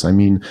of this. I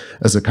mean,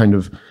 as a kind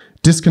of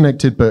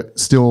disconnected but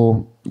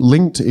still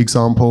linked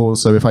example,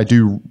 so if I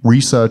do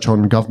research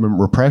on government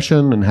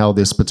repression and how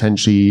this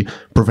potentially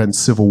prevents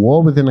civil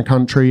war within a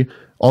country,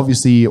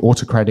 obviously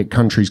autocratic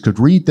countries could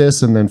read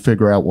this and then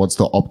figure out what's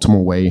the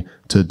optimal way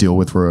to deal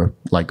with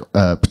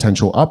a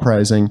potential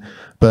uprising.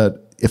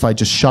 But if I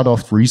just shut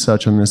off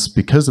research on this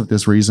because of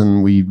this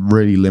reason, we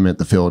really limit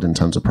the field in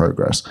terms of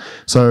progress.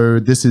 So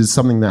this is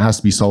something that has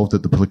to be solved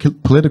at the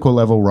political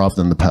level rather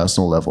than the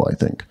personal level, I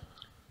think.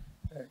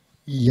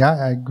 Yeah,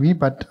 I agree,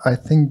 but I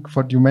think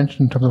what you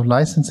mentioned in terms of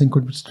licensing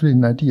could be still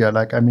an idea.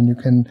 Like, I mean, you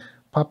can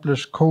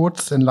publish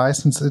codes and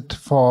license it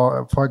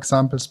for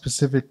example,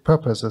 specific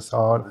purposes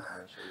or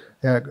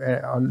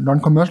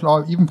non-commercial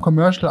or even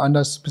commercial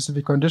under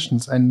specific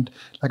conditions. And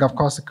like, of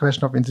course, the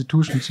question of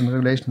institutions and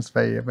regulations is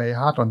very, very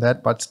hard on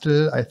that, but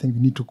still, I think we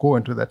need to go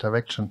into that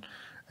direction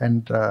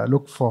and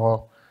look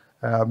for,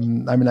 I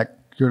mean, like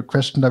your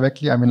question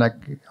directly, I mean, like,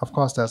 of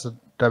course, there's a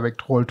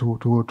direct role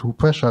to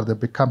pressure the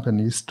big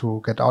companies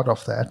to get out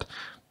of that,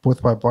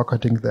 both by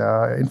boycotting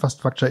their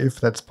infrastructure,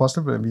 if that's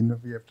possible. I mean,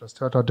 we have just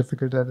heard how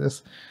difficult that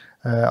is,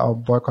 or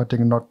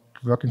boycotting not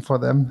working for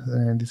them,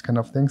 and these kind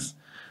of things.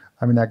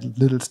 I mean, like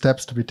little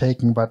steps to be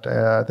taken, but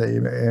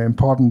the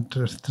important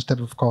step,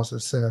 of course,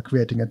 is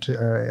creating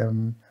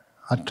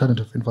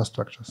alternative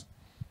infrastructures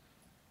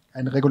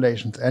and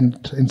regulations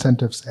and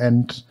incentives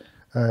and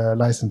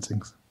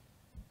licensings.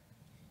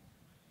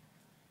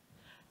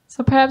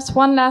 So perhaps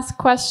one last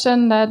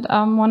question that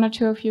one or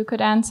two of you could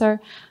answer.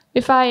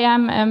 If I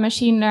am a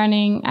machine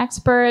learning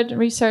expert,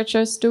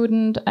 researcher,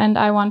 student, and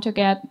I want to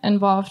get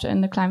involved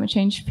in the climate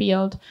change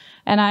field,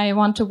 and I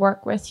want to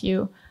work with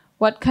you,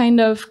 what kind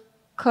of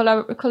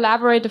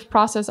collaborative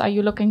process are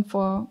you looking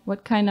for?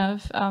 What kind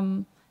of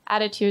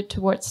attitude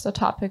towards the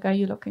topic are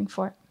you looking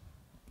for?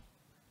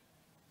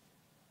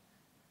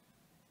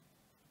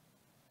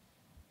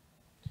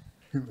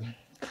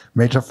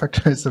 Major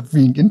factor is of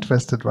being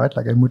interested, right?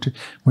 Like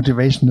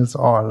motivation is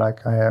all.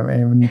 Like I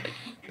mean,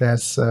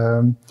 there's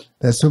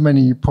so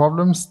many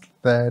problems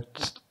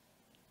that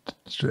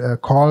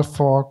call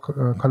for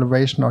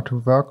collaboration or to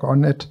work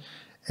on it.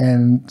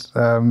 And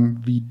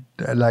we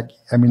like,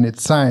 I mean,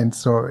 it's science,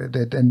 so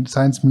and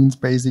science means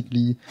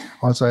basically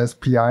also as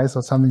PIs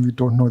or something, we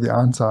don't know the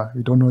answer.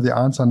 We don't know the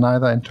answer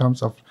neither in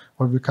terms of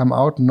what will come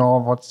out,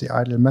 nor what's the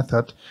ideal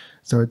method.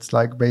 So it's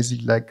like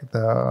basically like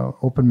the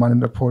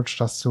open-minded approach,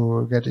 just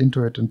to get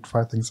into it and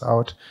try things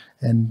out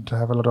and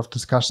have a lot of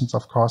discussions,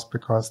 of course,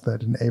 because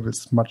that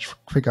enables much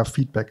quicker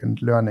feedback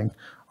and learning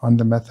on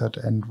the method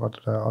and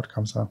what the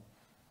outcomes are.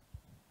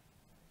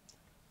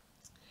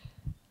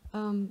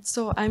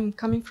 So I'm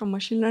coming from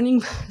machine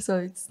learning, so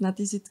it's not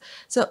easy.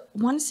 So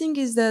one thing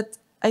is that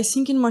I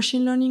think in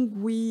machine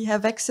learning, we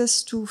have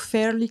access to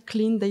fairly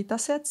clean data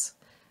sets,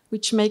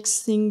 which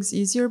makes things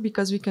easier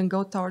because we can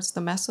go towards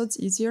the methods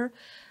easier.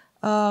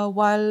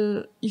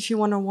 While if you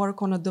want to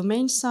work on a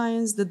domain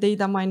science, the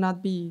data might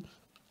not be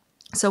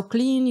so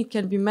clean, it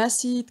can be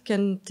messy, it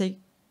can take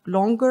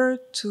longer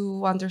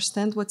to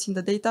understand what's in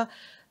the data.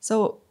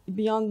 So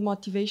beyond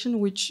motivation,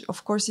 which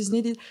of course is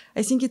needed,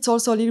 I think it's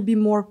also a little bit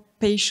more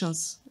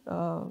patience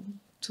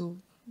to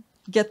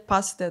get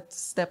past that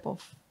step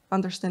of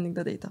understanding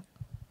the data.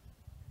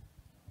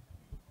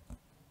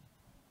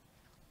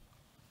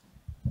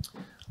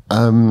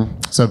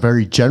 So a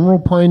very general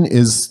point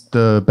is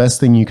the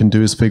best thing you can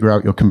do is figure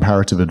out your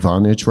comparative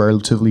advantage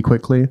relatively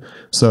quickly.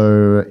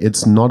 So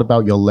it's not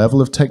about your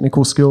level of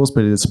technical skills,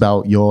 but it's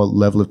about your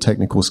level of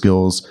technical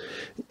skills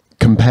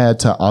compared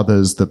to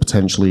others that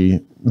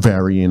potentially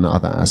vary in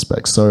other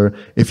aspects. So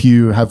if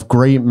you have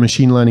great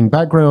machine learning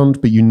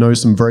background, but you know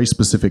some very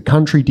specific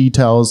country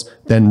details,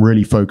 then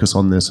really focus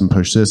on this and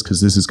push this,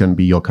 because this is going to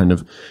be your kind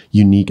of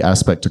unique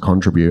aspect to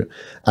contribute.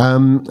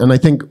 And I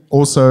think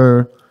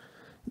also,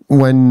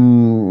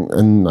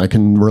 and I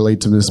can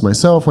relate to this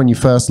myself, when you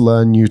first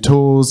learn new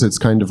tools, it's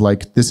kind of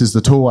like, this is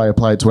the tool, I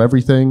apply it to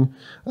everything.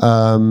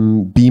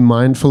 Be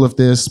mindful of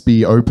this,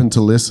 be open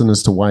to listen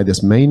as to why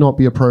this may not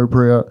be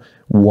appropriate,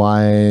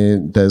 why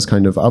there's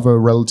kind of other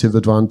relative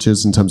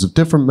advantages in terms of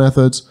different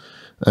methods.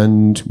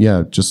 And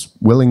yeah, just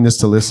willingness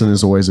to listen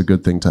is always a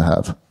good thing to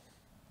have.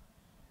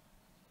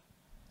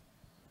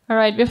 All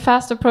right, we're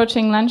fast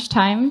approaching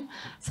lunchtime.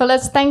 So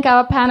let's thank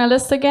our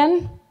panelists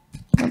again.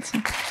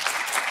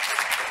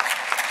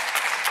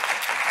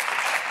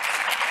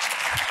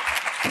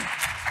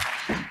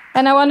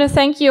 And I want to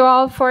thank you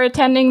all for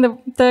attending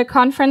the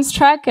conference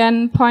track,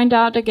 and point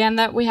out again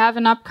that we have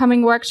an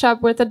upcoming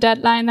workshop with a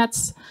deadline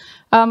that's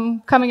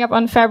coming up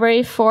on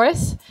February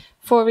 4th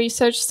for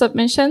research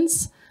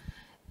submissions.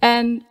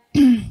 And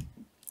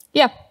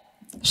yeah,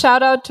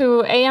 shout out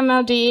to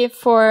AMLD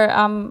for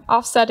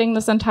offsetting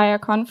this entire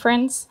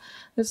conference.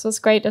 This was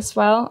great as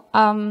well.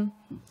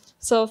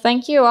 So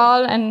thank you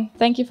all, and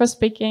thank you for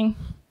speaking.